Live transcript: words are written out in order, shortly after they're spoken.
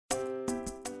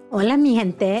Hola, mi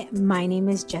gente. My name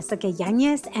is Jessica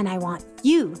Yanez, and I want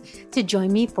you to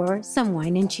join me for some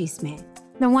Wine and Chisme.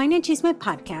 The Wine and Chisme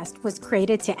podcast was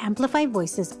created to amplify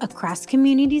voices across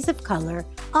communities of color,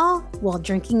 all while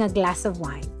drinking a glass of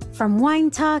wine. From wine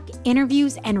talk,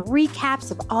 interviews, and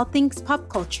recaps of all things pop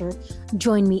culture,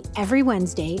 join me every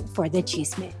Wednesday for the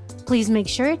Chisme. Please make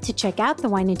sure to check out the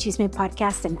Wine and Chisme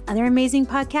podcast and other amazing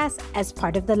podcasts as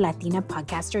part of the Latina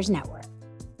Podcasters Network.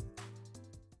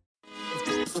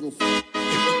 Hola,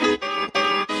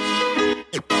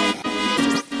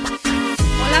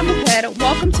 mujer.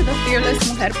 Welcome to the Fearless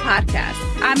Mujer podcast.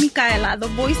 I'm Micaela, the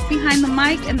voice behind the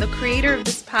mic and the creator of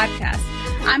this podcast.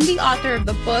 I'm the author of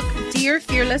the book, Dear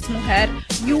Fearless Mujer,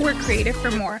 You Were Created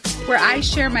for More, where I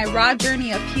share my raw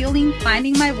journey of healing,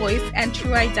 finding my voice, and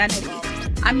true identity.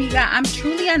 Amiga, I'm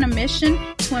truly on a mission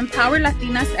to empower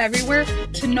Latinas everywhere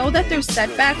to know that their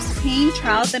setbacks, pain,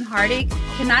 trials, and heartache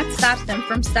cannot stop them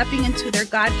from stepping into their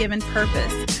God-given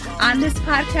purpose. On this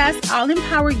podcast, I'll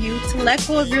empower you to let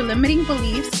go of your limiting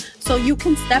beliefs so you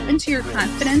can step into your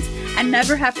confidence and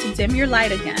never have to dim your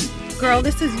light again. Girl,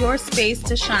 this is your space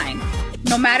to shine.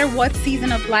 No matter what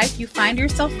season of life you find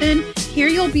yourself in, here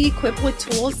you'll be equipped with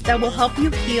tools that will help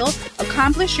you heal,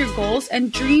 accomplish your goals,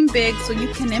 and dream big so you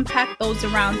can impact those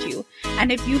around you.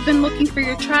 And if you've been looking for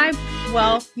your tribe,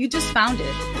 well, you just found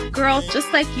it. Girl,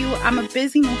 just like you, I'm a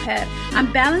busy mujer.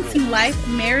 I'm balancing life,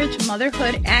 marriage,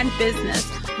 motherhood, and business,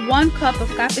 one cup of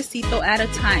cafecito at a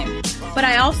time. But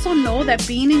I also know that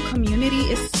being in community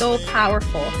is so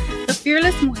powerful. The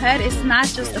Fearless Mujer is not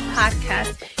just a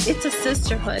podcast, it's a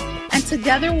sisterhood. And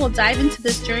together we'll dive into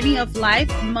this journey of life,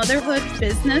 motherhood,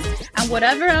 business, and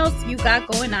whatever else you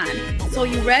got going on. So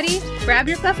you ready? Grab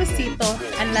your cafecito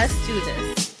and let's do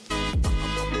this.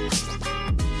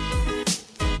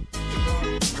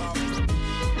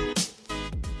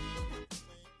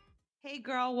 Hey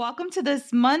girl, welcome to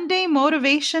this Monday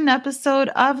motivation episode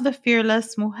of the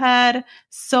Fearless Mujer.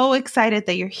 So excited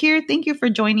that you're here. Thank you for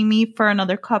joining me for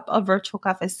another cup of virtual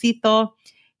cafecito.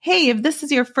 Hey, if this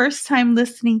is your first time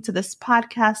listening to this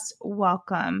podcast,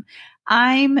 welcome.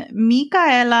 I'm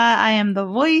Micaela. I am the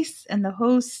voice and the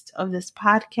host of this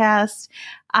podcast.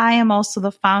 I am also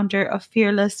the founder of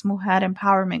Fearless Mujer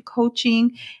Empowerment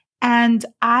Coaching, and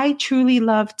I truly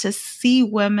love to see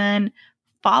women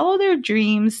follow their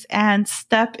dreams and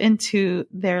step into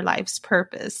their life's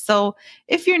purpose. So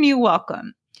if you're new,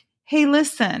 welcome. Hey,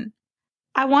 listen,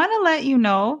 I want to let you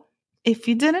know, if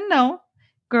you didn't know,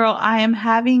 girl, I am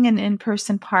having an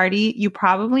in-person party. You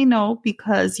probably know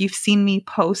because you've seen me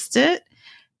post it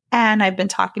and I've been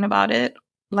talking about it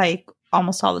like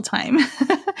almost all the time.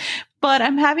 But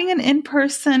I'm having an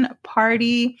in-person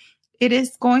party. It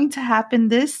is going to happen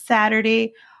this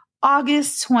Saturday,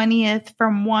 August 20th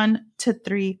from 1 to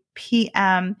 3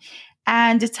 p.m.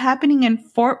 And it's happening in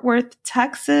Fort Worth,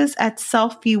 Texas at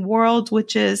Selfie World,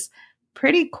 which is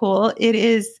pretty cool. It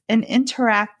is an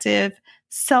interactive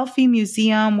selfie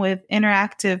museum with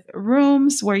interactive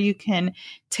rooms where you can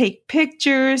take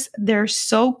pictures. They're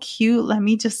so cute. Let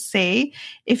me just say,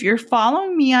 if you're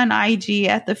following me on IG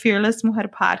at the Fearless Mujer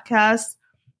podcast,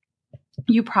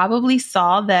 you probably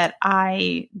saw that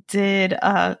I did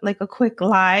a quick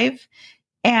live,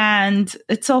 and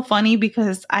it's so funny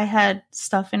because I had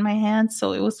stuff in my hands,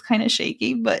 so it was kind of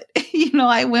shaky, but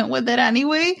I went with it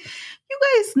anyway. You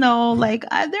guys know,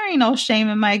 there ain't no shame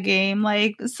in my game.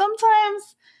 Like,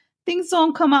 sometimes things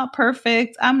don't come out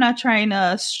perfect. I'm not trying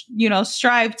to,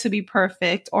 strive to be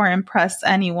perfect or impress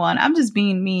anyone. I'm just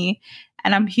being me.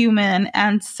 And I'm human.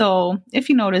 And so if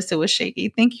you notice it was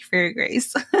shaky, thank you for your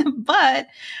grace. But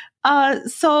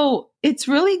so it's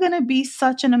really going to be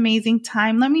such an amazing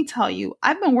time. Let me tell you,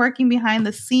 I've been working behind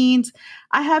the scenes.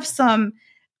 I have some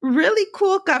really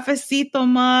cool cafecito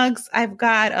mugs. I've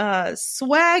got a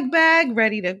swag bag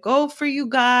ready to go for you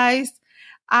guys.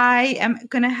 I am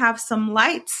going to have some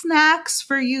light snacks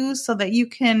for you so that you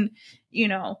can,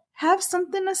 have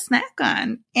something to snack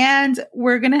on. And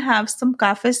we're going to have some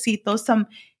cafecito, some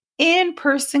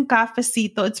in-person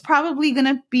cafecito. It's probably going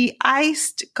to be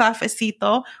iced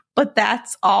cafecito, but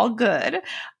that's all good.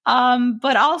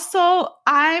 But also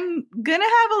I'm going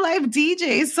to have a live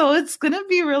DJ, so it's going to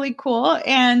be really cool.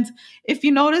 And if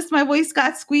you notice my voice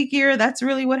got squeakier, that's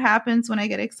really what happens when I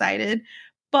get excited.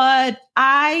 But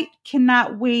I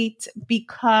cannot wait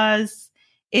because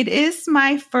it is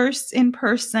my first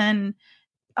in-person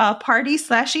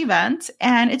party/event,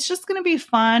 and it's just going to be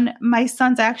fun. My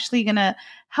son's actually going to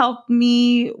help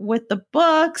me with the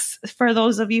books. For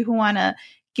those of you who want to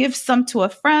give some to a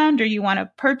friend or you want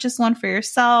to purchase one for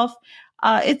yourself,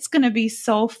 it's going to be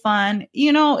so fun.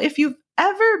 If you've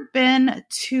ever been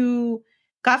to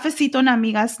Cafecito en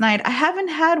Amigas night. I haven't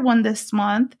had one this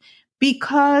month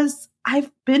because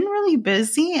I've been really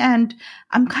busy, and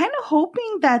I'm kind of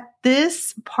hoping that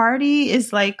this party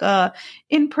is like a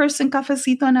in-person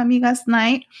Cafecito en Amigas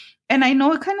night. And I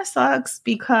know it kind of sucks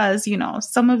because,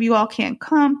 some of you all can't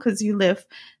come because you live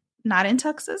not in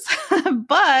Texas,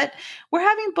 but we're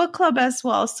having book club as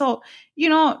well. So,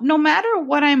 no matter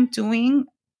what I'm doing,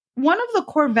 one of the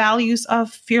core values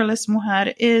of Fearless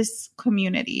Mujer is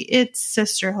community. It's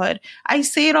sisterhood. I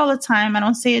say it all the time. I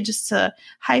don't say it just to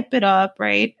hype it up,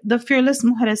 right? The Fearless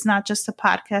Mujer is not just a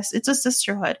podcast. It's a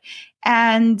sisterhood.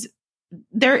 And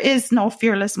there is no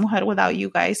Fearless Mujer without you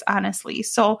guys, honestly.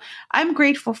 So I'm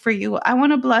grateful for you. I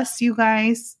want to bless you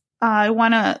guys. I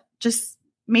want to just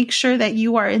make sure that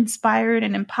you are inspired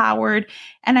and empowered.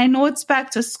 And I know it's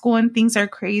back to school and things are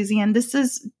crazy. And this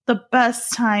is the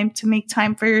best time to make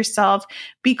time for yourself,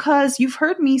 because you've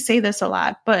heard me say this a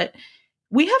lot, but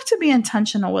we have to be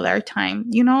intentional with our time.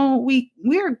 We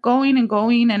are going and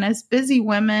going. And as busy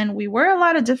women, we wear a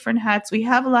lot of different hats. We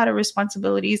have a lot of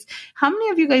responsibilities. How many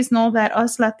of you guys know that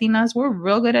us Latinas, we're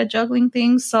real good at juggling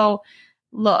things? So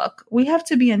look, we have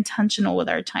to be intentional with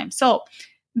our time. So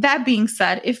that being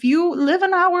said, if you live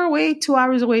an hour away, 2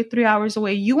 hours away, 3 hours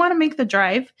away, you want to make the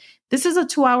drive. This is a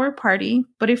 2-hour party,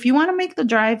 but if you want to make the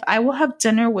drive, I will have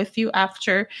dinner with you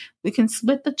after. We can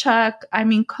split the check. I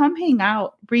mean, come hang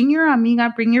out. Bring your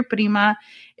amiga, bring your prima.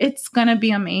 It's going to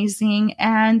be amazing.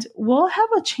 And we'll have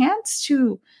a chance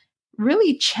to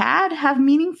really chat, have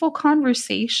meaningful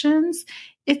conversations.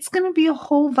 It's going to be a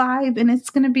whole vibe, and it's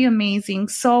going to be amazing.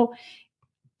 So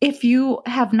if you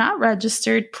have not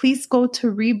registered, please go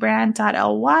to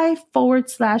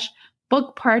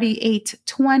rebrand.ly/book party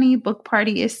 820. Book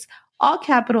party is all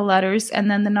capital letters and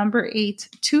then the number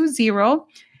 820.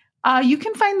 You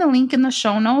can find the link in the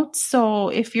show notes. So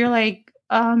if you're like,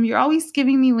 you're always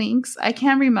giving me links, I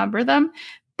can't remember them,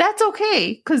 that's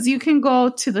okay, because you can go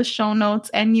to the show notes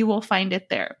and you will find it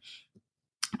there.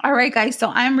 All right, guys. So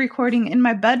I'm recording in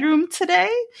my bedroom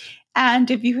today.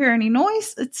 And if you hear any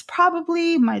noise, it's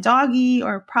probably my doggy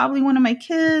or probably one of my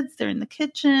kids. They're in the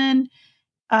kitchen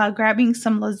grabbing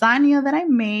some lasagna that I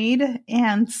made.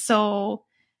 And so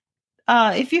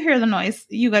if you hear the noise,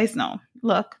 you guys know,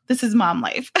 look, this is mom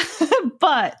life.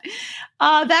 But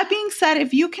that being said,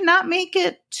 if you cannot make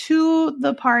it to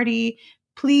the party,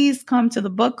 please come to the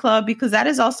book club, because that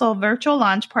is also a virtual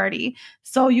launch party.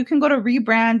 So you can go to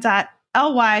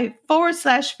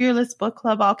rebrand.ly/fearless book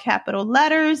club, all capital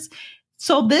letters.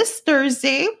 So this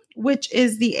Thursday, which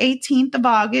is the 18th of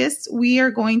August, we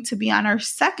are going to be on our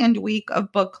second week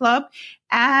of book club.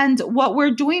 And what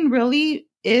we're doing really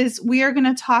is we are going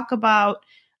to talk about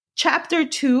chapter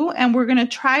 2, and we're going to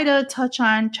try to touch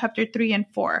on chapter 3 and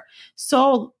 4.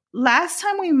 So last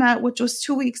time we met, which was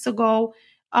 2 weeks ago,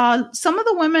 some of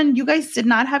the women, you guys did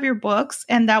not have your books,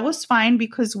 and that was fine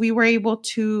because we were able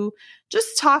to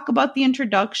just talk about the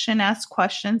introduction, ask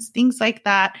questions, things like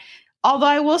that. Although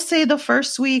I will say the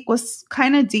first week was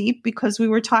kind of deep because we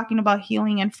were talking about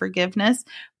healing and forgiveness.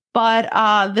 But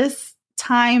this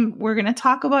time we're going to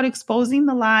talk about exposing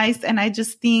the lies. And I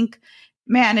just think,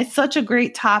 man, it's such a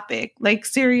great topic. Like,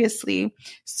 seriously,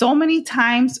 so many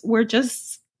times we're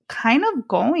just kind of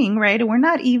going, right? And we're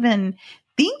not even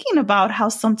thinking about how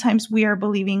sometimes we are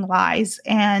believing lies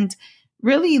and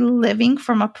really living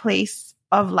from a place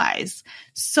of lies.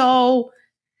 So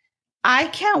I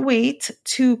can't wait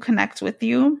to connect with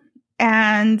you,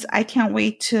 and I can't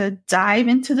wait to dive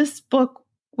into this book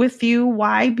with you.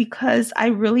 Why? Because I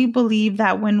really believe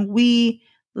that when we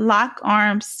lock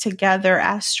arms together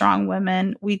as strong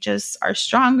women, we just are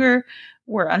stronger.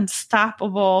 We're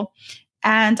unstoppable.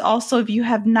 And also, if you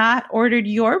have not ordered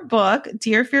your book,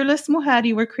 Dear Fearless Mujer,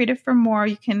 You Were Created for More,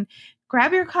 you can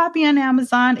grab your copy on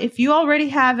Amazon. If you already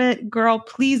have it, girl,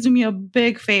 please do me a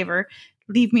big favor.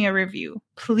 Leave me a review,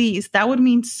 please. That would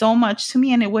mean so much to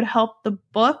me, and it would help the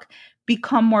book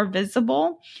become more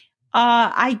visible.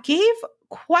 I gave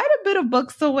quite a bit of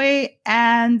books away,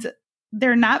 and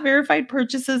they're not verified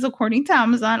purchases according to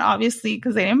Amazon, obviously,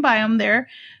 because they didn't buy them there.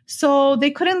 So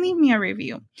they couldn't leave me a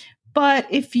review. But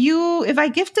if I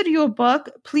gifted you a book,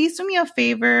 please do me a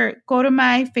favor, go to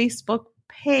my Facebook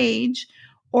page,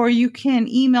 or you can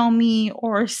email me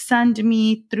or send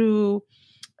me through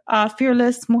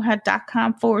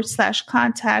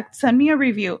fearlessmujer.com/contact. Send me a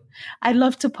review. I'd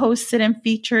love to post it and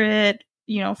feature it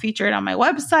on my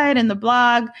website and the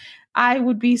blog. I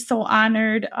would be so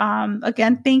honored.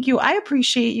 Again, thank you. I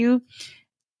appreciate you.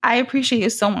 I appreciate you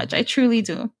so much. I truly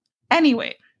do.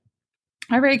 Anyway.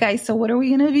 All right, guys. So what are we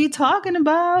going to be talking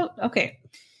about? Okay.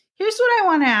 Here's what I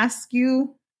want to ask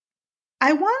you.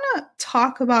 I want to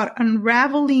talk about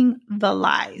unraveling the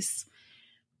lies,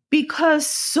 because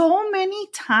so many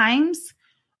times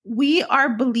we are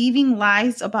believing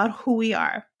lies about who we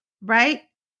are, right?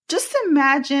 Just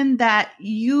imagine that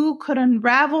you could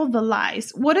unravel the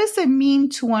lies. What does it mean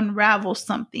to unravel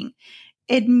something?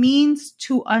 It means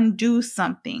to undo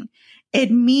something.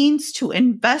 It means to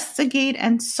investigate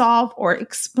and solve or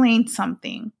explain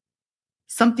something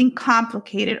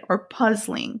complicated or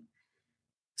puzzling.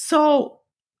 So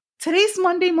today's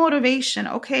Monday motivation,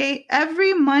 okay?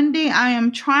 Every Monday, I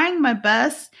am trying my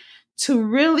best to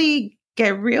really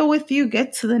get real with you,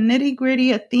 get to the nitty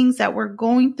gritty of things that we're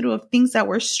going through, of things that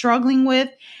we're struggling with.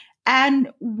 And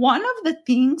one of the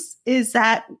things is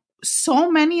that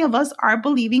so many of us are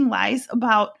believing lies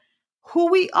about who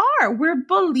we are. We're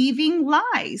believing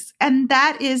lies, and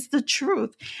that is the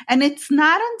truth. And it's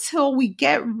not until we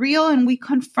get real and we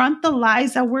confront the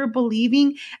lies that we're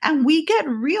believing and we get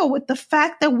real with the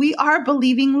fact that we are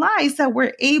believing lies that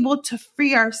we're able to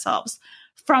free ourselves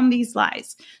from these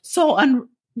lies. So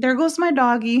there goes my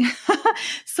doggy.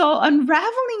 So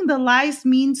unraveling the lies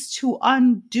means to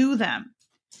undo them,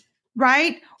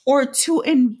 right? Or to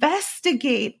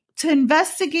investigate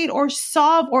or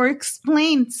solve or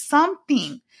explain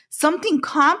something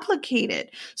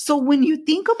complicated. So when you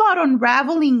think about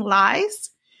unraveling lies,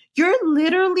 you're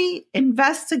literally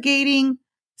investigating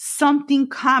something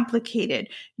complicated.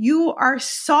 You are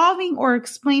solving or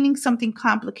explaining something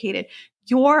complicated.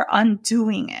 You're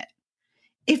undoing it.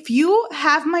 If you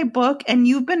have my book and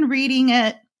you've been reading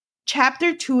it,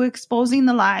 chapter 2, Exposing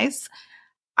the Lies,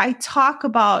 I talk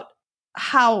about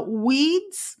how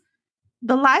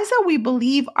the lies that we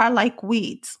believe are like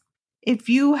weeds. If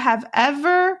you have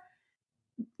ever,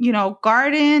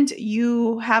 gardened,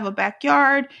 you have a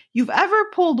backyard, you've ever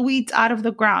pulled weeds out of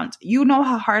the ground, you know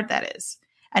how hard that is.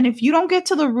 And if you don't get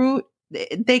to the root,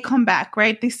 they come back,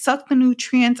 right? They suck the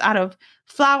nutrients out of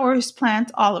flowers,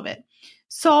 plants, all of it.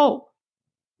 So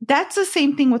that's the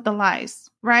same thing with the lies,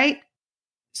 right?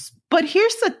 But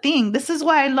here's the thing. This is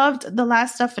why I loved the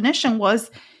last definition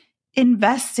was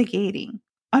investigating.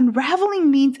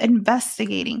 Unraveling means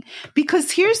investigating.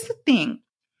 Because here's the thing.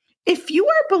 If you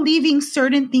are believing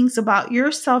certain things about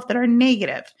yourself that are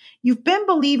negative, you've been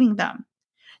believing them.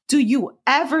 Do you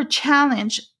ever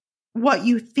challenge what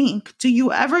you think? Do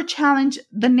you ever challenge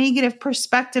the negative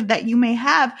perspective that you may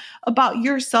have about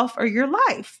yourself or your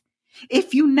life?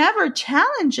 If you never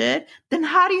challenge it, then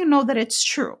how do you know that it's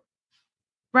true?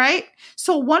 Right?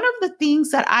 So one of the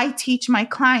things that I teach my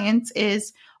clients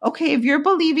is, okay, if you're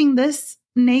believing this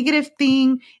negative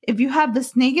thing, if you have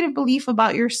this negative belief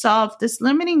about yourself, this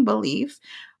limiting belief,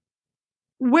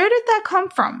 where did that come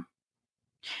from?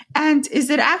 And is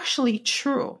it actually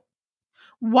true?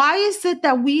 Why is it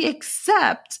that we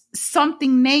accept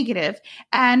something negative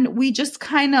and we just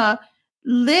kind of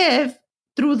live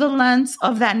through the lens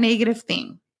of that negative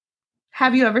thing?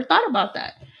 Have you ever thought about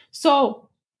that? So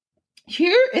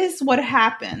here is what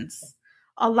happens.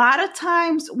 A lot of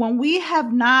times when we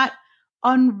have not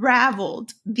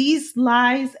unraveled these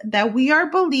lies that we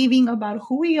are believing about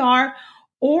who we are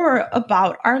or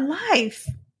about our life,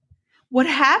 what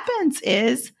happens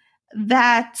is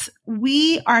that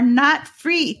we are not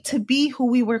free to be who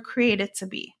we were created to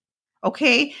be.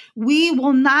 Okay, we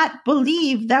will not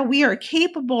believe that we are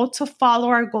capable to follow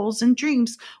our goals and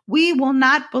dreams. We will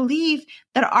not believe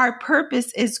that our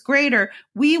purpose is greater.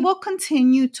 We will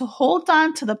continue to hold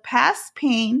on to the past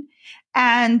pain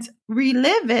and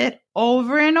relive it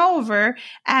over and over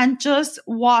and just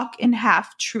walk in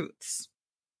half truths.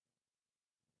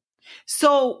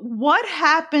 So what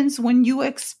happens when you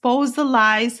expose the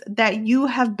lies that you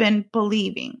have been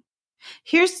believing?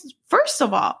 First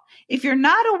of all, if you're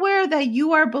not aware that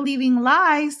you are believing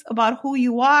lies about who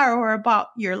you are or about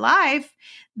your life,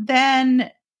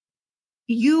 then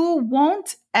you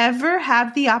won't ever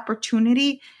have the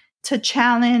opportunity to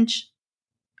challenge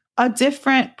a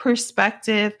different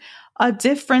perspective, a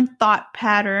different thought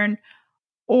pattern,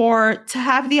 or to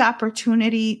have the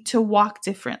opportunity to walk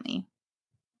differently,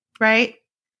 right?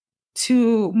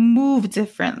 To move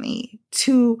differently,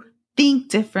 to think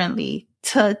differently,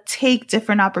 to take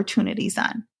different opportunities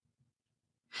on.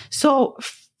 So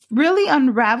really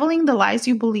unraveling the lies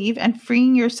you believe and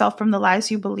freeing yourself from the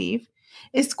lies you believe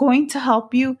is going to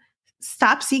help you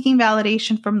stop seeking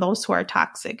validation from those who are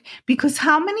toxic. Because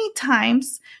how many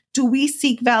times do we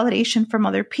seek validation from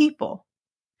other people?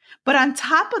 But on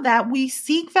top of that, we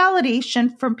seek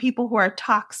validation from people who are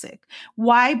toxic.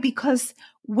 Why? Because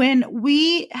when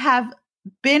we have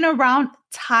been around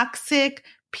toxic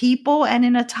people and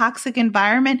in a toxic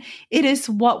environment, it is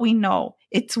what we know.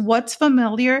 It's what's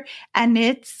familiar and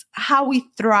it's how we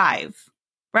thrive.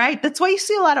 right? That's why you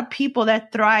see a lot of people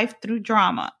that thrive through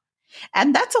drama.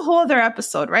 And that's a whole other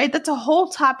episode, right? That's a whole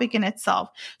topic in itself.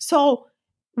 So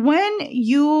when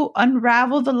you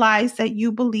unravel the lies that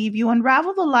you believe, you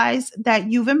unravel the lies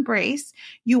that you've embraced,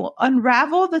 you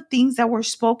unravel the things that were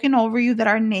spoken over you that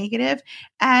are negative,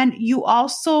 and you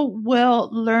also will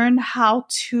learn how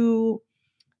to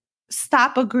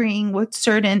stop agreeing with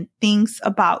certain things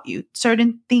about you,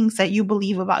 certain things that you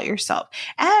believe about yourself.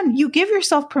 And you give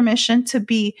yourself permission to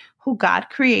be who God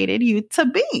created you to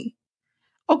be.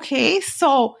 Okay,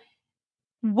 so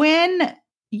when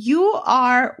you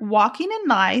are walking in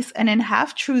lies and in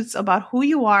half truths about who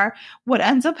you are, what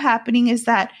ends up happening is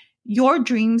that your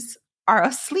dreams are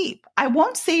asleep. I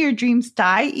won't say your dreams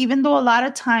die, even though a lot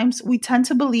of times we tend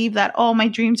to believe that, oh, my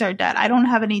dreams are dead. I don't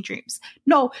have any dreams.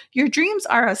 No, your dreams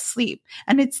are asleep.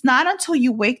 And it's not until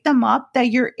you wake them up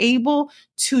that you're able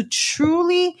to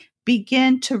truly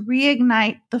begin to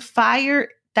reignite the fire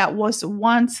that was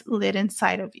once lit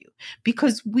inside of you,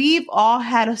 because we've all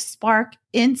had a spark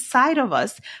inside of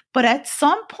us. But at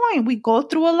some point, we go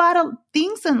through a lot of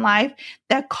things in life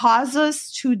that cause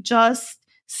us to just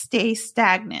stay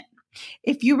stagnant.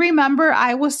 If you remember,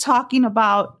 I was talking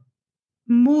about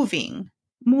moving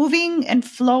and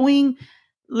flowing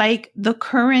like the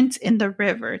current in the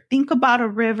river. Think about a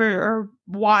river or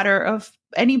water, of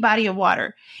any body of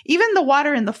water, even the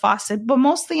water in the faucet. But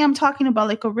mostly I'm talking about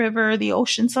like a river, the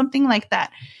ocean, something like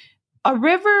that. A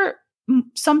river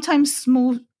sometimes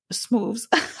smooths.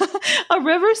 A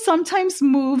river sometimes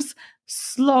moves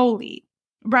slowly,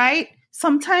 right?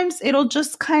 Sometimes it'll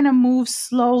just kind of move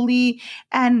slowly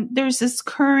and there's this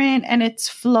current and it's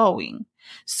flowing.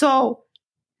 So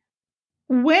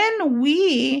when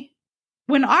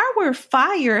our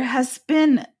fire has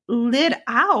been lit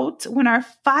out, when our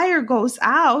fire goes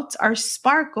out, our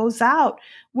spark goes out,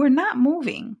 we're not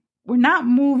moving. We're not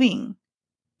moving.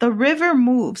 The river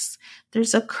moves.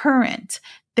 There's a current.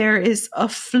 There is a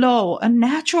flow, a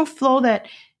natural flow that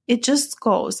it just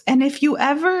goes. And if you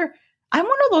ever, I'm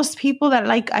one of those people that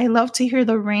like, I love to hear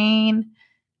the rain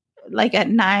like at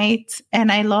night.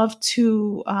 And I love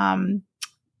to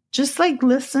just like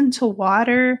listen to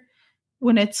water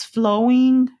when it's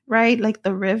flowing, right? Like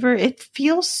the river, it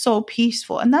feels so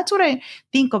peaceful. And that's what I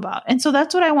think about. And so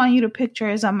that's what I want you to picture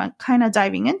as I'm kind of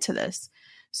diving into this.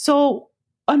 So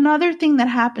another thing that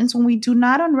happens when we do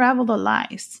not unravel the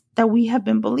lies that we have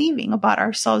been believing about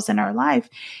ourselves and our life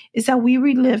is that we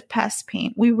relive past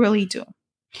pain. We really do.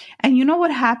 And you know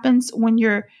what happens when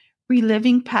you're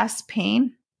reliving past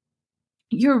pain?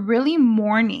 You're really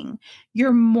mourning.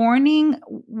 You're mourning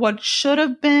what should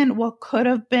have been, what could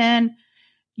have been.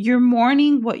 You're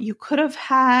mourning what you could have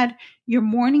had. You're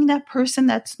mourning that person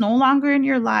that's no longer in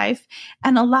your life.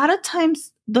 And a lot of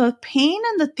times the pain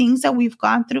and the things that we've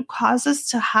gone through cause us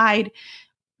to hide,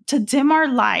 to dim our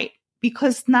light,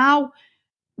 because now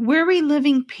we're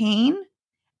reliving pain.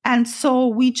 And so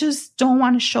we just don't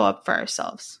want to show up for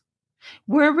ourselves.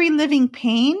 We're reliving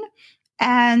pain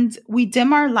and we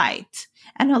dim our light.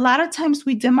 And a lot of times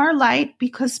we dim our light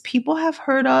because people have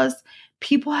hurt us,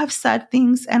 people have said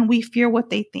things, and we fear what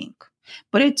they think.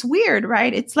 But it's weird,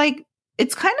 right? It's like,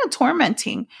 it's kind of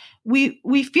tormenting.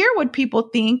 We fear what people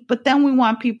think, but then we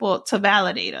want people to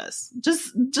validate us.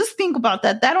 Just think about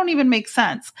that. That don't even make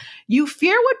sense. You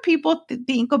fear what people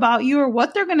think about you or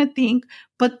what they're going to think,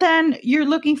 but then you're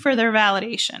looking for their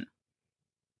validation.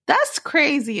 That's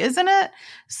crazy, isn't it?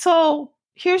 So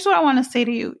here's what I want to say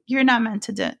to you. You're not meant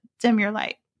to dim your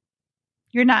light.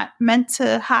 You're not meant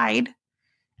to hide.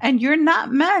 And you're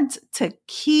not meant to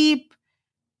keep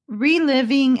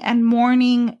reliving and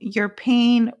mourning your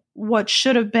pain, what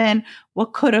should have been,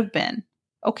 what could have been.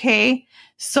 Okay?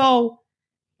 So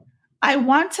I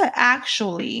want to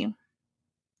actually,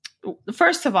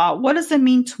 first of all, what does it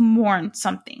mean to mourn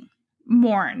something?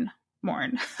 Mourn.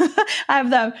 I have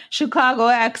that Chicago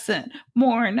accent.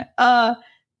 Mourn.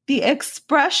 The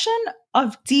expression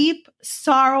of deep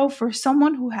sorrow for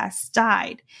someone who has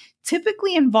died,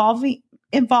 typically involving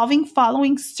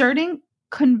following certain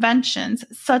conventions,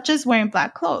 such as wearing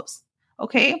black clothes.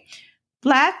 Okay?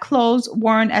 Black clothes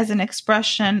worn as an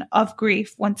expression of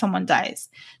grief when someone dies.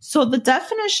 So the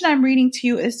definition I'm reading to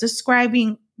you is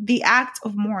describing the act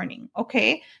of mourning.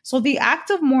 Okay? So the act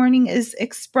of mourning is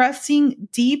expressing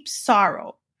deep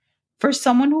sorrow for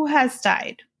someone who has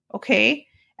died. Okay?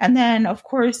 And then, of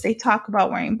course, they talk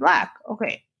about wearing black.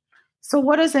 Okay. So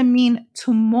what does it mean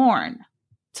to mourn?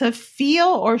 To feel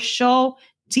or show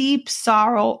deep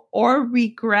sorrow or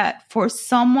regret for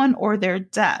someone or their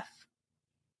death.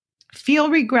 Feel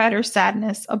regret or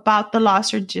sadness about the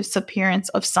loss or disappearance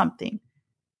of something.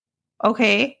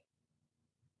 Okay?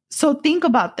 So think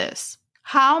about this.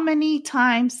 How many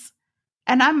times,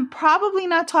 and I'm probably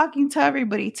not talking to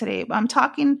everybody today, but I'm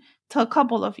talking to a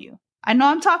couple of you. I know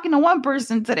I'm talking to one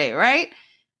person today, right?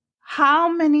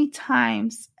 How many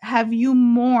times have you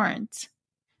mourned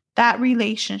that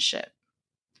relationship?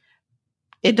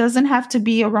 It doesn't have to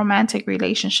be a romantic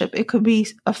relationship. It could be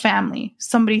a family,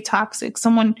 somebody toxic,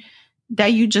 someone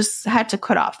that you just had to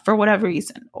cut off for whatever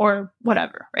reason or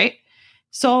whatever, right?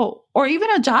 So, or even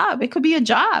a job. It could be a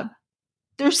job.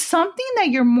 There's something that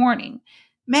you're mourning.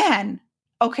 Man,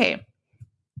 okay.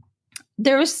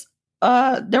 There was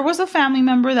a family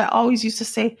member that always used to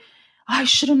say, I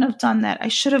shouldn't have done that. I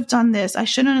should have done this. I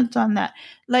shouldn't have done that.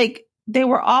 Like they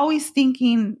were always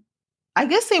thinking, I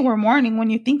guess they were mourning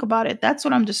when you think about it. That's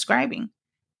what I'm describing.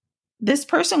 This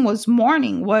person was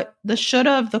mourning what the should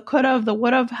have, the could have, the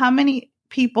would have. How many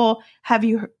people have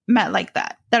you met like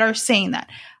that are saying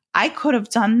that? I could have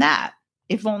done that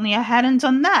if only I hadn't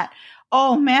done that.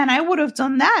 Oh man, I would have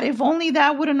done that if only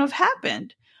that wouldn't have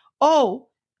happened. Oh,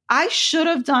 I should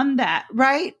have done that,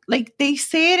 right? Like they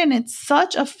say it and it's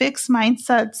such a fixed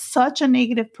mindset, such a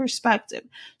negative perspective.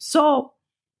 So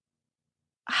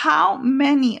how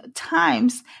many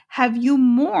times have you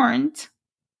mourned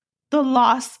the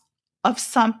loss of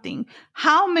something?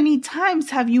 How many times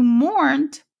have you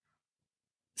mourned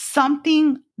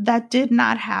something that did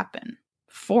not happen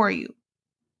for you?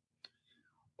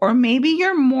 Or maybe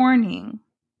you're mourning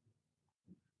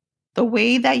the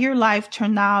way that your life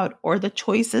turned out, or the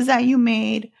choices that you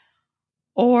made,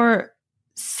 or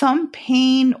some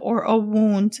pain or a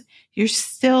wound. You're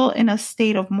still in a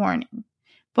state of mourning.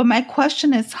 But my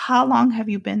question is, how long have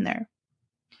you been there?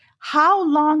 How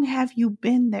long have you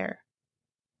been there?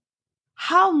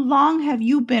 How long have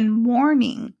you been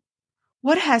mourning?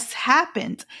 What has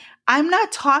happened? I'm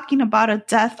not talking about a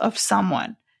death of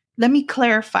someone. Let me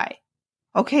clarify,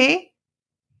 okay?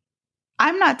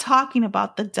 I'm not talking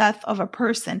about the death of a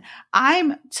person.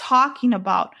 I'm talking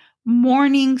about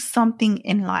mourning something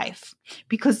in life.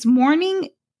 Because mourning,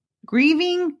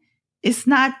 grieving, is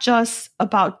not just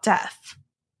about death.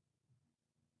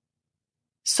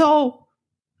 So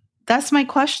that's my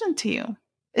question to you.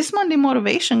 It's Monday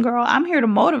Motivation, girl. I'm here to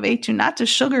motivate you, not to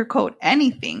sugarcoat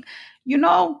anything. You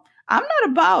know, I'm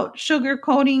not about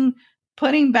sugarcoating,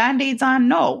 putting Band-Aids on.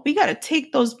 No, we got to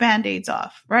take those Band-Aids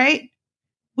off, right?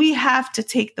 We have to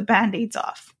take the Band-Aids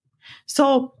off.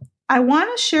 So I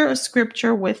want to share a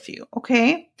scripture with you,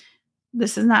 okay?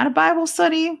 This is not a Bible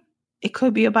study. It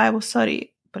could be a Bible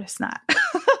study, but it's not.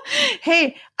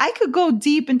 Hey, I could go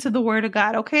deep into the Word of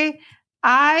God, okay?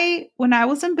 When I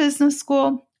was in business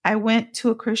school, I went to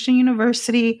a Christian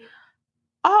university.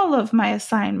 All of my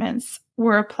assignments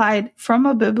were applied from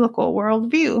a biblical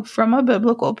worldview, from a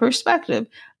biblical perspective.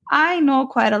 I know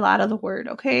quite a lot of the Word,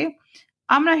 okay?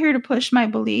 I'm not here to push my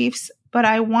beliefs, but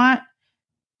I want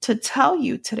to tell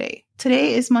you today.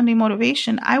 Today is Monday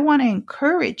Motivation. I want to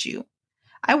encourage you.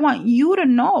 I want you to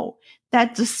know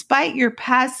that despite your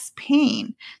past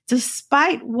pain,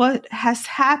 despite what has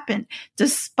happened,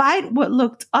 despite what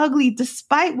looked ugly,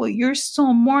 despite what you're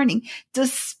still mourning,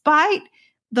 despite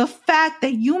the fact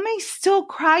that you may still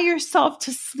cry yourself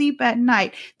to sleep at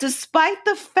night, despite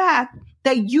the fact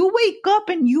that you wake up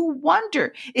and you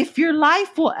wonder if your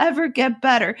life will ever get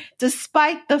better,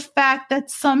 despite the fact that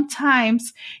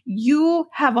sometimes you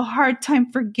have a hard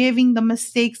time forgiving the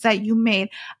mistakes that you made,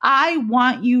 I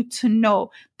want you to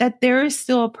know that there is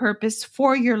still a purpose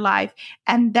for your life,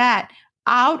 and that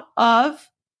out of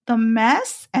the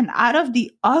mess and out of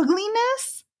the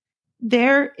ugliness,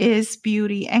 there is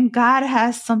beauty, and God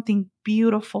has something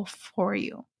beautiful for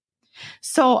you.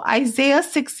 So Isaiah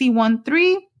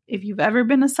 61:3, if you've ever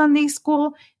been to Sunday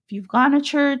school, if you've gone to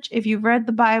church, if you've read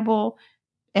the Bible,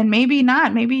 and maybe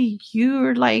not, maybe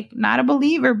you're like not a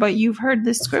believer, but you've heard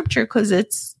this scripture because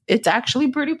it's actually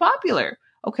pretty popular.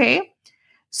 Okay.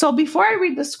 So before I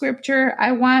read the scripture,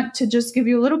 I want to just give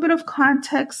you a little bit of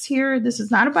context here. This is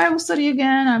not a Bible study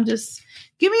again. I'm just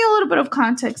giving you a little bit of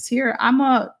context here. I'm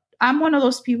one of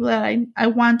those people that I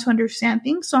want to understand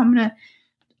things. So I'm going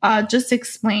to just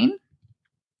explain.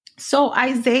 So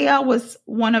Isaiah was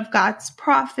one of God's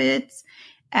prophets,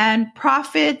 and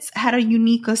prophets had a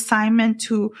unique assignment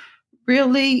to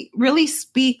really, really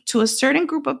speak to a certain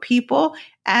group of people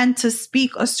and to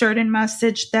speak a certain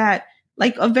message, that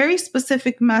like a very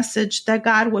specific message that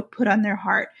God would put on their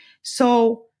heart.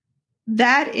 So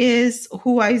that is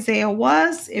who Isaiah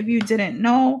was, if you didn't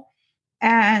know.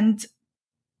 And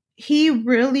he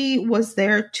really was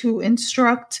there to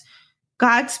instruct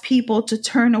God's people to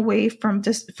turn away from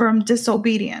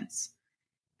disobedience.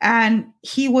 And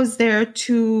he was there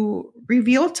to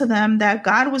reveal to them that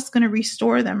God was going to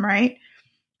restore them, right?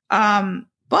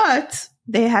 But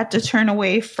they had to turn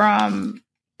away from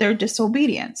their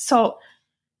disobedience. So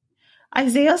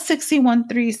Isaiah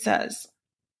 61:3 says,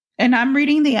 and I'm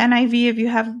reading the NIV. If you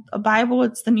have a Bible,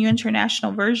 it's the New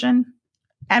International Version.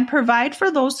 And provide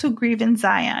for those who grieve in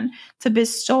Zion, to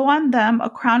bestow on them a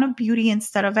crown of beauty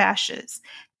instead of ashes,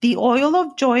 the oil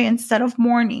of joy instead of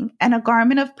mourning, and a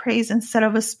garment of praise instead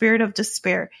of a spirit of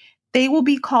despair. They will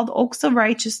be called oaks of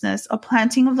righteousness, a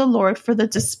planting of the Lord for the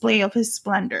display of his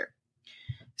splendor.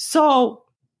 So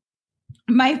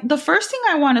the first thing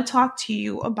I want to talk to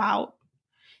you about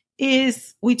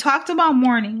is, we talked about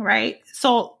mourning, right?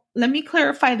 So let me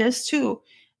clarify this too.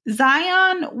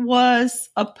 Zion was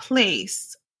a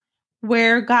place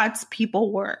where God's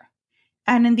people were.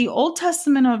 And in the Old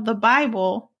Testament of the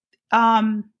Bible,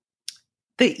 the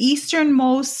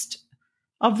easternmost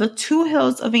of the two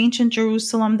hills of ancient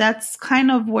Jerusalem, that's kind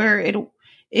of where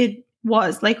it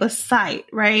was, like a site,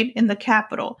 right, in the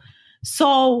capital.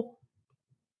 So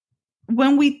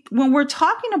when we're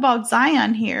talking about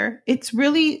Zion here, it's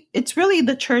really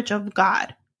the church of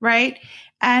God, right?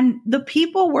 And the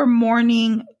people were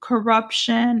mourning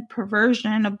corruption,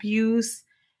 perversion, abuse,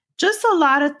 just a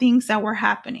lot of things that were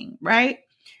happening, right?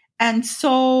 And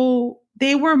so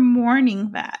they were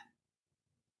mourning that.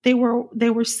 They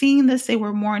were seeing this, they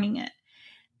were mourning it.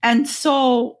 And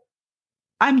so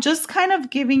I'm just kind of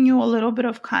giving you a little bit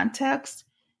of context.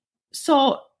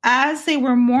 So as they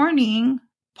were mourning,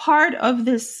 part of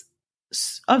this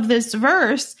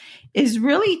verse is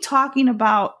really talking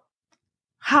about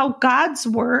how God's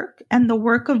work and the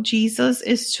work of Jesus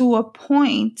is to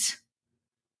appoint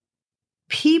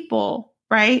people,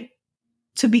 right,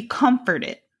 to be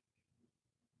comforted,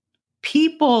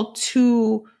 people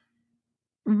to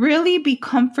really be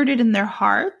comforted in their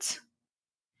heart.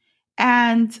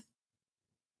 And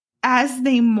as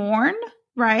they mourn,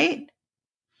 right,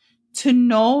 to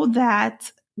know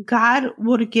that God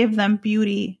would give them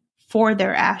beauty for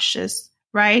their ashes,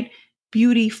 right?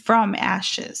 Beauty from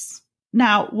ashes.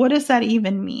 Now, what does that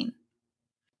even mean?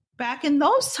 Back in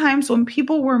those times when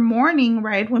people were mourning,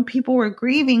 right, when people were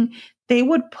grieving, they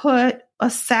would put a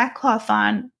sackcloth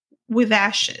on with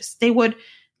ashes. They would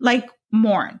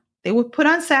mourn. They would put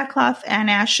on sackcloth and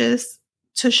ashes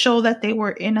to show that they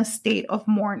were in a state of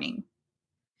mourning.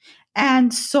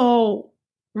 And so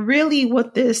really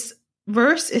what this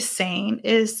verse is saying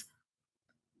is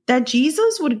that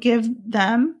Jesus would give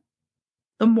them,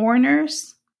 the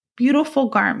mourners, beautiful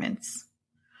garments,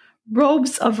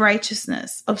 robes of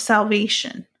righteousness, of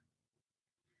salvation,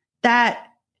 that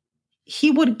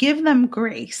he would give them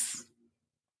grace.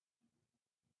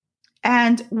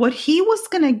 And what he was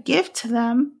going to give to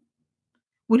them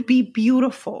would be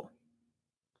beautiful.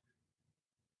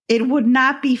 It would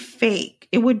not be fake.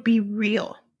 It would be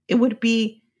real. It would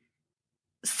be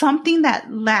something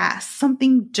that lasts,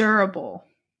 something durable.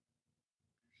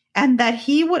 And that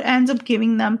he would end up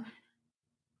giving them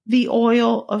the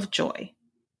oil of joy.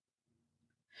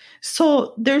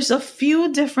 So there's a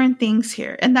few different things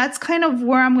here. And that's kind of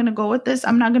where I'm going to go with this.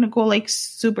 I'm not going to go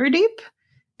super deep.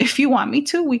 If you want me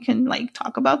to, we can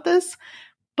talk about this.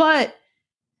 But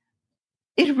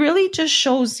it really just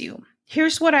shows you.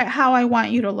 Here's how I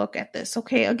want you to look at this.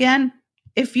 Okay. Again,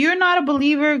 if you're not a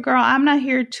believer, girl, I'm not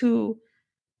here to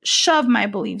shove my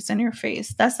beliefs in your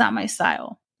face. That's not my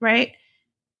style. Right.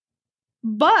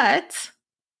 But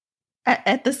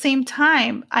at the same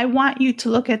time, I want you to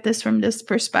look at this from this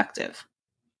perspective.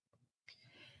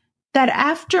 That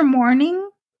after mourning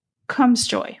comes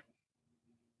joy.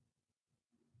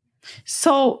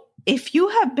 So if you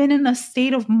have been in a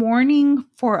state of mourning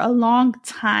for a long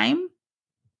time,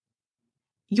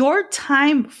 your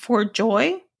time for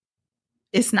joy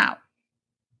is now.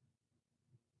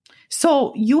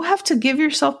 So you have to give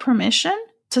yourself permission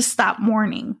to stop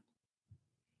mourning.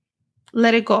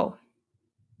 Let it go.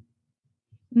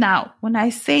 Now, when I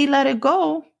say let it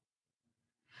go,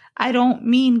 I don't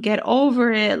mean get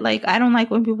over it. I don't like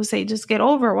when people say just get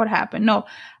over what happened. No,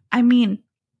 I mean,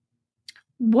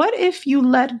 what if you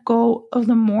let go of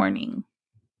the mourning?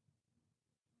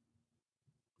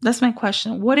 That's my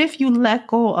question. What if you let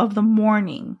go of the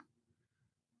mourning?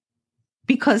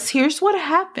 Because here's what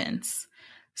happens.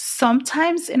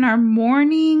 Sometimes in our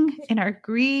mourning, in our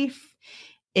grief,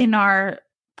 in our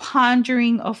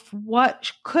pondering of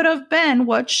what could have been,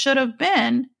 what should have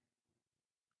been,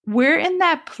 we're in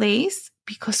that place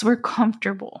because we're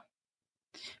comfortable,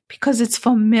 because it's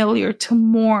familiar to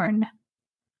mourn.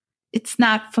 It's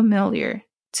not familiar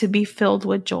to be filled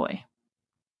with joy.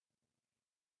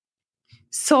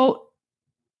 So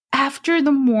after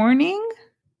the mourning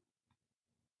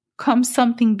comes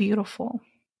something beautiful.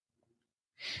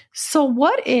 So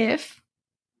what if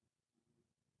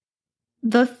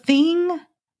the thing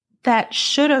that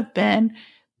should have been,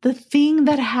 the thing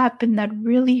that happened that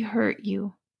really hurt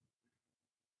you,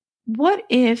 what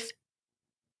if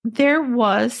there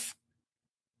was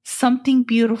something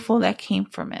beautiful that came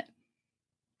from it?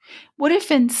 What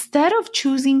if instead of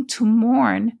choosing to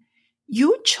mourn,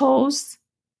 you chose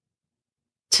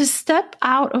to step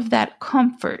out of that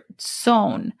comfort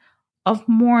zone of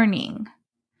mourning,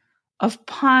 of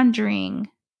pondering,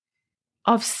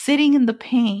 of sitting in the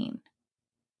pain,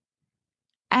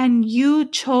 and you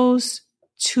chose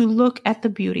to look at the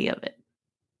beauty of it?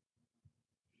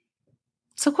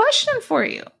 It's a question for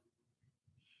you.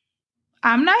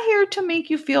 I'm not here to make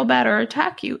you feel bad or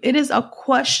attack you. It is a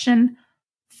question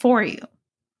for you.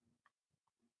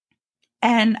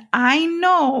 And I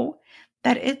know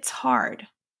that it's hard.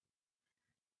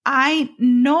 I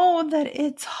know that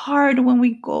it's hard when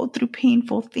we go through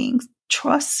painful things.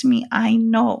 Trust me, I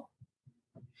know.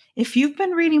 If you've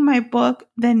been reading my book,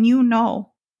 then you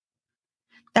know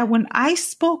that when I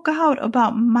spoke out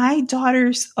about my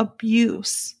daughter's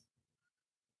abuse,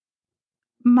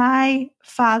 my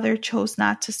father chose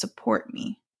not to support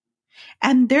me.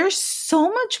 And there's so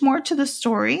much more to the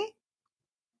story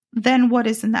than what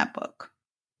is in that book.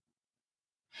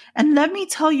 And let me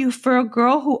tell you, for a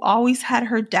girl who always had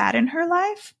her dad in her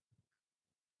life,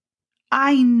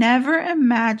 I never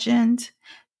imagined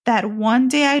that one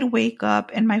day I'd wake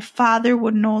up and my father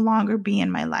would no longer be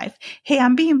in my life. Hey,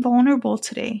 I'm being vulnerable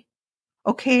today.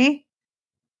 Okay?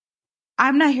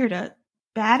 I'm not here to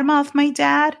badmouth my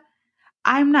dad.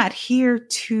 I'm not here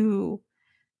to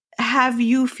have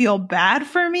you feel bad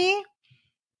for me.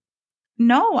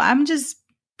 No, I'm just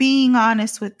being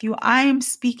honest with you. I am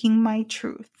speaking my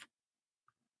truth.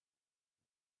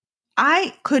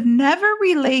 I could never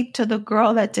relate to the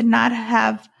girl that did not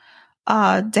have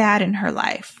a dad in her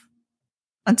life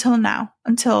until now,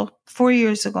 until 4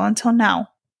 years ago, until now.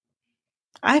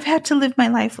 I've had to live my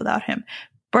life without him.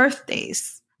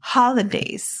 Birthdays,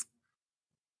 holidays.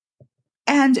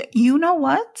 And you know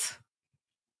what?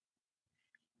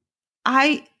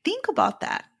 I think about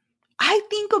that. I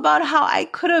think about how I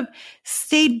could have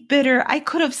stayed bitter. I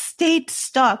could have stayed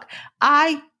stuck.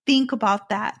 I think about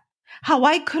that. How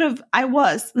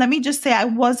let me just say I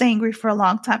was angry for a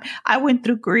long time. I went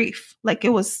through grief. Like it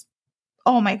was,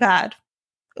 oh my God,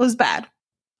 it was bad.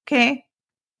 Okay.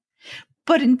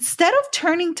 But instead of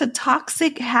turning to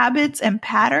toxic habits and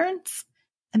patterns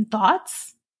and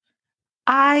thoughts,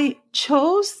 I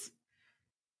chose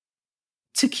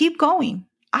to keep going.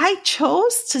 I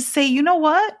chose to say, you know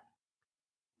what?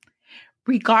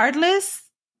 Regardless,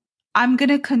 I'm going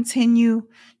to continue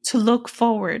to look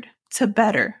forward to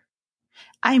better.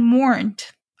 I mourned.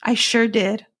 I sure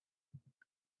did.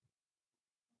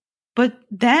 But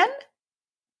then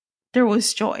there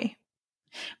was joy.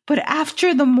 But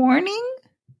after the mourning,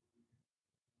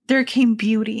 there came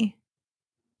beauty.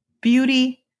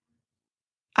 Beauty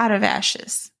out of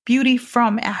ashes. Beauty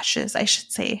from ashes, I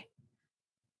should say.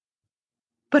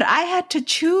 But I had to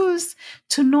choose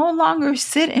to no longer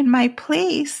sit in my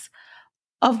place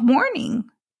of mourning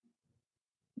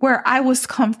where I was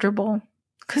comfortable,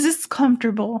 because it's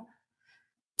comfortable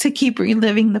to keep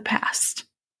reliving the past.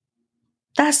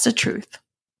 That's the truth.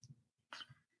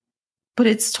 But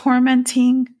it's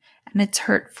tormenting and it's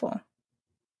hurtful.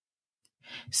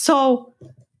 So,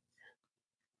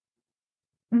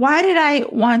 why did I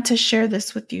want to share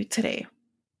this with you today?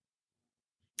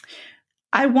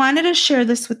 I wanted to share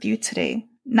this with you today,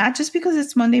 not just because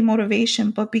it's Monday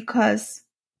Motivation, but because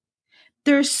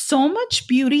there's so much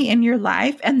beauty in your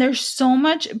life and there's so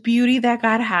much beauty that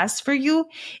God has for you.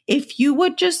 If you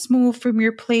would just move from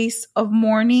your place of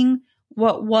mourning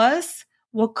what was,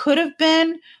 what could have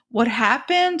been, what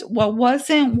happened, what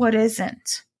wasn't, what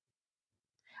isn't.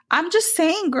 I'm just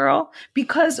saying, girl,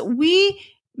 because we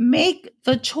make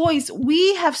the choice.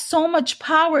 We have so much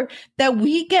power that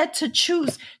we get to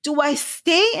choose. Do I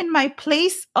stay in my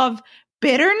place of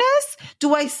bitterness?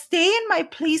 Do I stay in my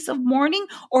place of mourning,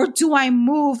 or do I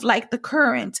move like the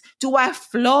current? Do I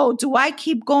flow? Do I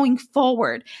keep going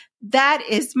forward? That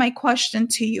is my question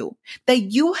to you,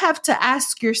 that you have to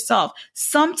ask yourself.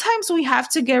 Sometimes we have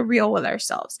to get real with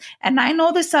ourselves. And I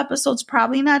know this episode's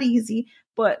probably not easy,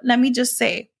 but let me just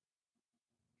say,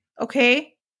 okay?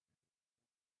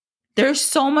 There's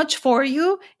so much for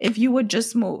you if you would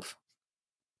just move.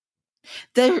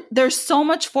 There's so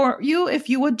much for you if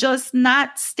you would just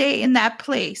not stay in that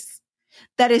place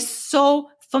that is so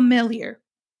familiar.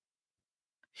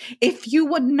 If you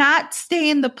would not stay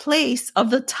in the place of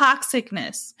the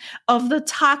toxicness, of the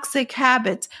toxic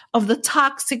habits, of the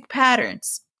toxic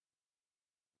patterns.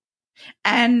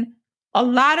 And A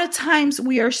lot of times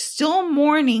we are still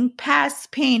mourning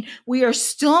past pain. We are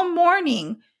still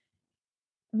mourning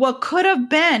what could have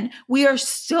been. We are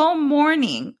still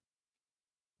mourning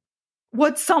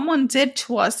what someone did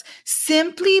to us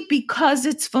simply because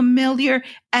it's familiar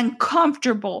and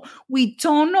comfortable. We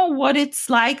don't know what it's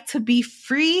like to be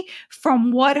free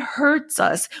from what hurts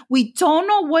us. We don't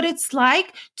know what it's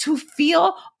like to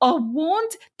feel a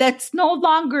wound that's no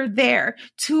longer there,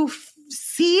 to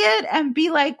see it and be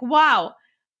like, wow,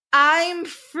 I'm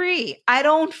free. I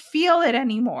don't feel it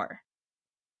anymore.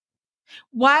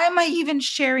 Why am I even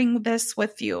sharing this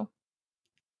with you?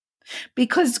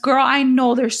 Because, girl, I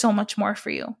know there's so much more for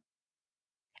you.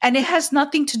 And it has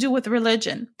nothing to do with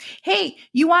religion. Hey,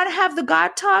 you want to have the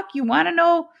God talk? You want to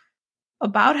know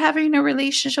about having a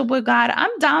relationship with God?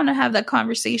 I'm down to have that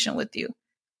conversation with you.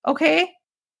 Okay?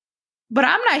 But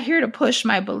I'm not here to push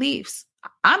my beliefs.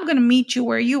 I'm going to meet you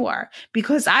where you are,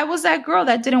 because I was that girl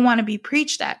that didn't want to be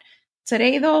preached at.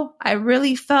 Today, though, I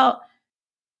really felt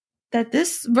that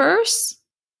this verse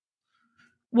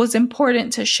was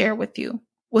important to share with you,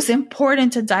 was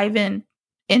important to dive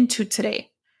into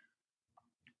today.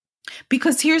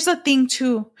 Because here's the thing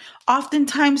too.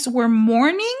 Oftentimes we're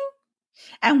mourning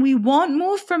and we won't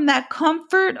move from that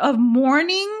comfort of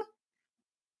mourning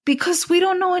because we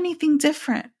don't know anything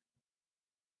different.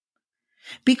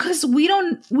 Because we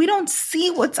don't see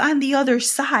what's on the other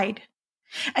side.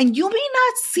 And you may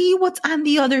not see what's on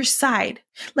the other side.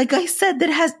 Like I said,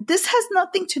 this has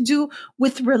nothing to do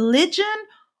with religion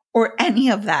or any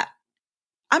of that.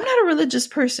 I'm not a religious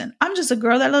person. I'm just a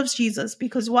girl that loves Jesus.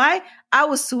 Because why? I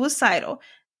was suicidal.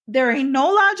 There ain't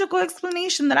no logical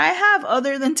explanation that I have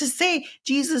other than to say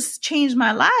Jesus changed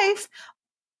my life.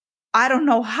 I don't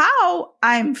know how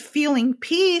I'm feeling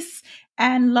peace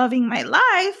and loving my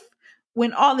life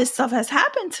when all this stuff has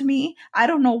happened to me. I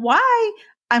don't know why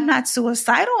I'm not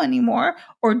suicidal anymore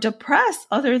or depressed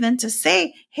other than to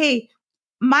say, hey,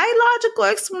 my logical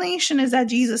explanation is that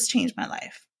Jesus changed my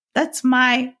life. That's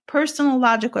my personal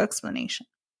logical explanation.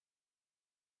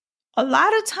 A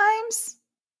lot of times,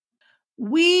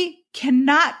 we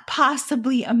cannot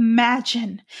possibly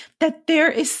imagine that there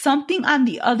is something on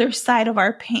the other side of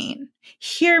our pain.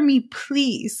 Hear me,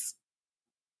 please.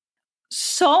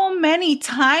 So many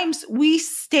times we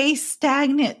stay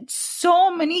stagnant.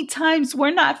 So many times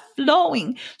we're not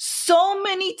flowing. So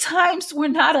many times we're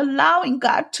not allowing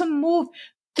God to move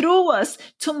through us,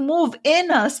 to move in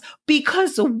us,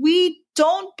 because we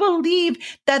don't believe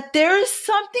that there is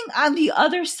something on the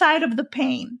other side of the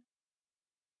pain.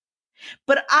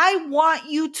 But I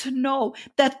want you to know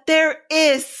that there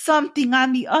is something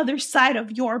on the other side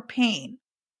of your pain.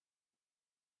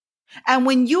 And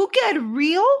when you get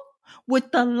real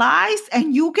with the lies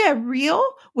and you get real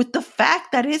with the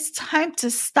fact that it's time to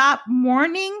stop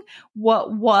mourning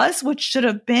what should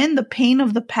have been the pain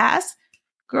of the past,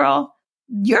 girl,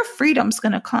 your freedom's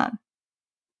going to come.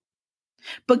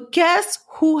 But guess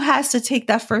who has to take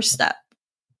that first step?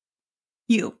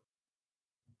 You.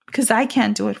 Because I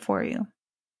can't do it for you.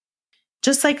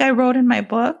 Just like I wrote in my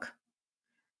book,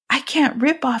 I can't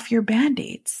rip off your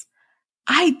band-aids.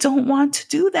 I don't want to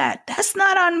do that. That's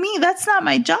not on me. That's not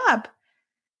my job.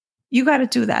 You got to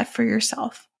do that for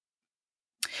yourself.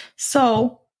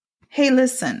 So, hey,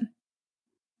 listen.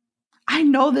 I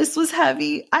know this was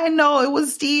heavy. I know it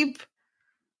was deep.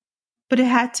 But it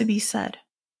had to be said.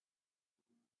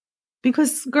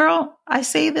 Because, girl, I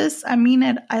say this, I mean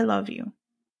it, I love you.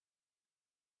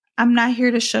 I'm not here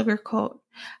to sugarcoat.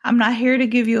 I'm not here to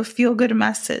give you a feel-good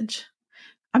message.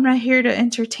 I'm not here to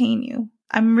entertain you.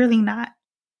 I'm really not.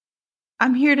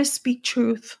 I'm here to speak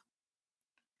truth.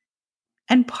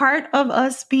 And part of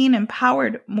us being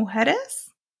empowered mujeres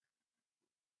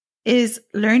is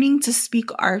learning to speak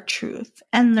our truth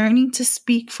and learning to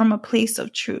speak from a place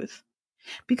of truth.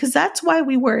 Because that's why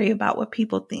we worry about what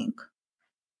people think.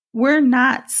 We're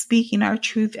not speaking our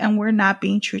truth and we're not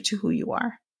being true to who you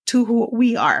are, to who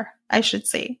we are, I should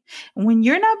say. And when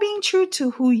you're not being true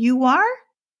to who you are,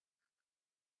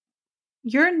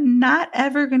 you're not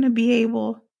ever going to be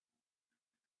able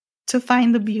to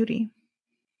find the beauty.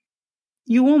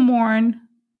 You will mourn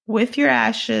with your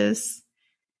ashes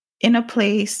in a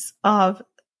place of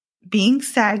being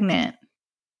stagnant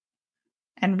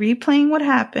and replaying what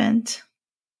happened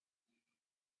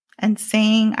and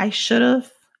saying, I should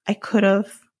have, I could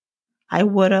have, I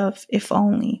would have, if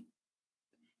only.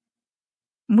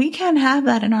 We can't have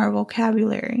that in our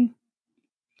vocabulary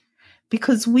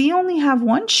because we only have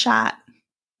one shot.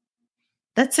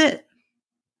 That's it.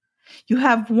 You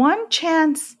have one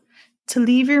chance to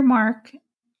leave your mark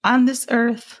on this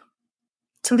earth,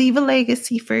 to leave a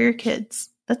legacy for your kids.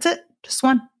 That's it. Just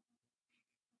one.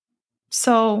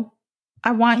 So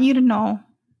I want you to know,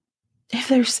 if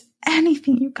there's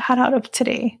anything you got out of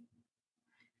today,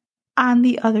 on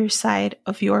the other side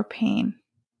of your pain,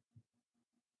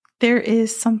 there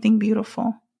is something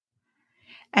beautiful.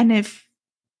 And if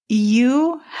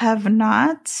you have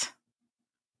not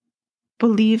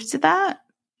believed that,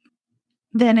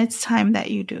 then it's time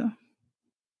that you do.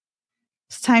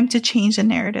 It's time to change the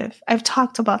narrative. I've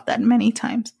talked about that many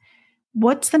times.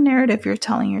 What's the narrative you're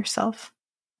telling yourself?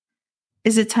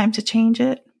 Is it time to change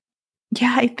it?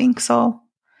 Yeah, I think so.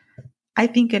 I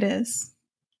think it is.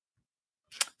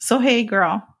 So, hey,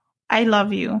 girl, I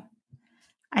love you.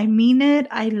 I mean it.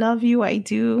 I love you. I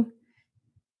do.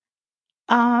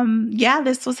 Yeah,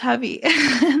 this was heavy.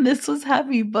 This was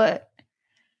heavy, but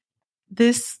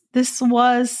this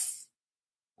was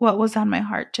what was on my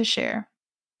heart to share.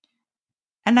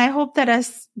 And I hope that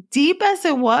as deep as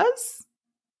it was,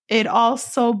 it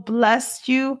also blessed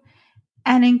you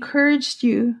and encouraged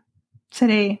you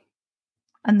today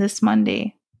on this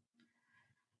Monday.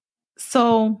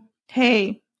 So,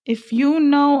 hey, if you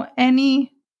know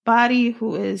anybody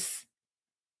who is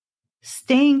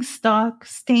staying stuck,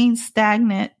 staying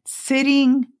stagnant,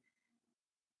 sitting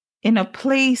in a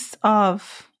place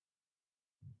of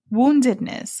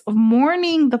woundedness, of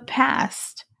mourning the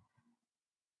past,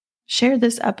 share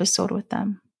this episode with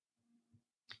them.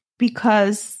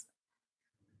 Because,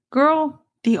 girl,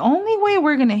 the only way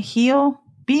we're going to heal,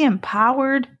 be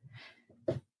empowered,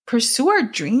 pursue our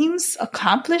dreams,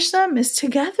 accomplish them is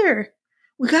together.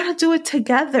 We got to do it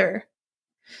together.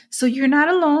 So you're not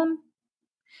alone.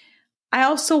 I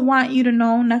also want you to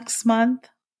know next month,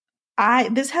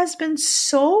 this has been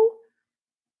so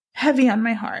heavy on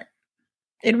my heart.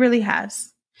 It really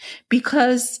has.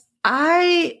 Because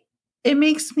it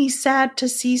makes me sad to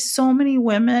see so many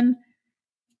women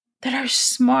that are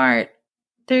smart.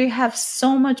 They have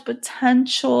so much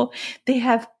potential. They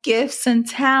have gifts and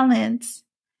talents.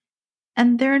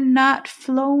 And they're not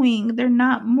flowing. They're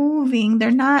not moving.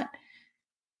 They're not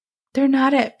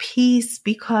at peace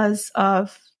because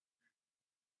of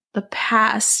the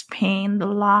past pain, the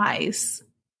lies.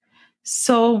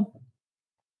 So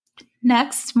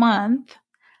next month,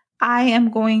 I am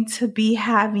going to be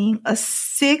having a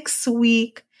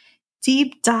 6-week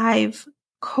deep dive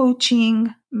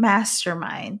coaching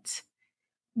mastermind.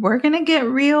 We're going to get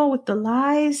real with the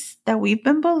lies that we've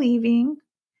been believing.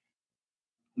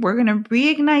 We're going to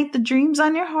reignite the dreams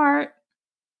on your heart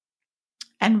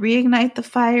and reignite the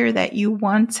fire that you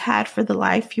once had for the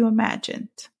life you imagined,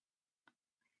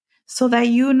 so that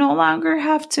you no longer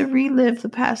have to relive the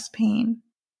past pain.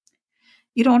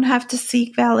 You don't have to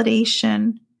seek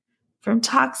validation from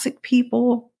toxic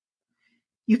people.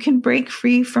 You can break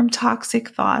free from toxic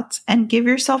thoughts and give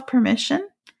yourself permission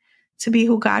to be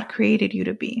who God created you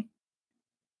to be.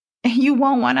 And you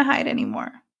won't want to hide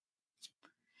anymore.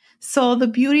 So the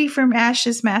Beauty from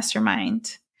Ashes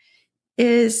Mastermind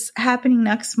is happening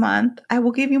next month. I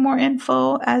will give you more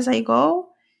info as I go.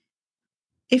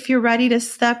 If you're ready to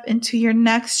step into your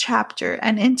next chapter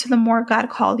and into the more God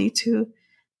called you to,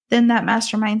 then that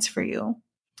mastermind's for you.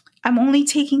 I'm only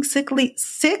taking 6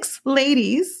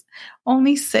 ladies,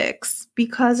 only 6,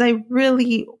 because I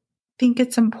really think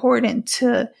it's important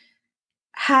to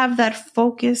have that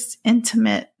focused,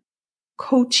 intimate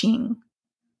coaching,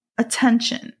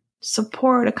 attention,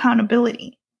 support,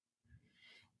 accountability.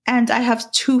 And I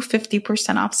have 2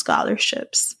 50% off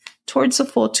scholarships towards the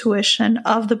full tuition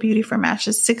of the Beauty from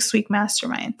Ashes 6-week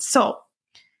mastermind. So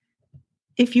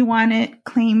if you want it,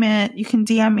 claim it. You can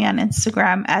DM me on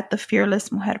Instagram at the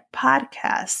Fearless Mujer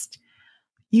Podcast.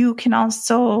 You can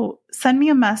also send me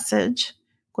a message.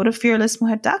 Go to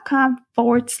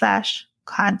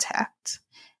fearlessmujer.com/contact.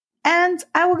 And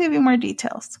I will give you more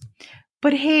details.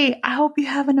 But hey, I hope you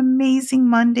have an amazing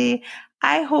Monday.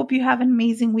 I hope you have an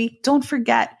amazing week. Don't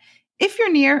forget, if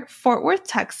you're near Fort Worth,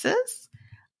 Texas,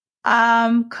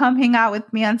 come hang out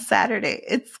with me on Saturday.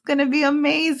 It's going to be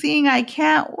amazing. I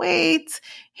can't wait.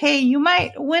 Hey, you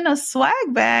might win a swag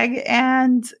bag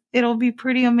and it'll be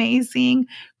pretty amazing.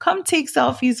 Come take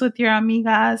selfies with your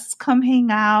amigas. Come hang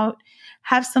out.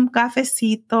 Have some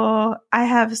cafecito. I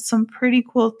have some pretty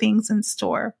cool things in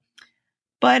store.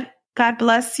 But God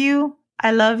bless you.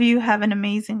 I love you. Have an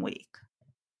amazing week.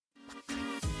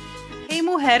 Hey,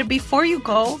 mujer, before you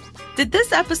go, did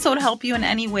this episode help you in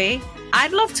any way?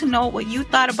 I'd love to know what you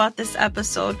thought about this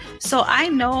episode so I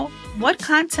know what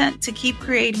content to keep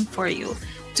creating for you.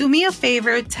 Do me a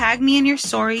favor, tag me in your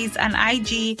stories on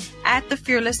IG at the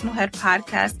Fearless Mujer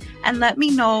Podcast and let me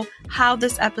know how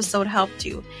this episode helped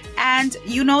you. And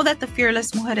you know that the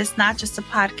Fearless Mujer is not just a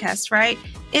podcast, right?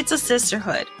 It's a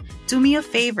sisterhood. do me a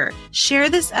favor. Share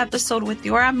this episode with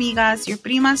your amigas, your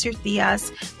primas, your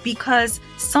tias, because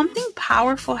something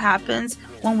powerful happens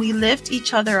when we lift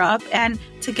each other up, and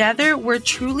together we're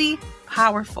truly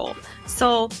powerful.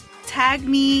 So tag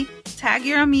me, tag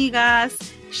your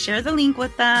amigas, share the link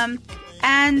with them.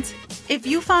 And if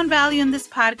you found value in this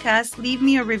podcast, leave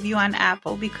me a review on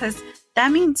Apple, because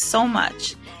that means so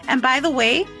much. And by the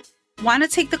way, want to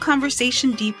take the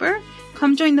conversation deeper?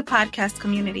 Come join the podcast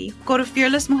community. Go to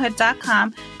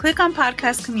fearlessmujer.com, click on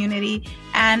podcast community,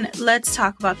 and let's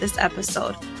talk about this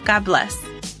episode. God bless.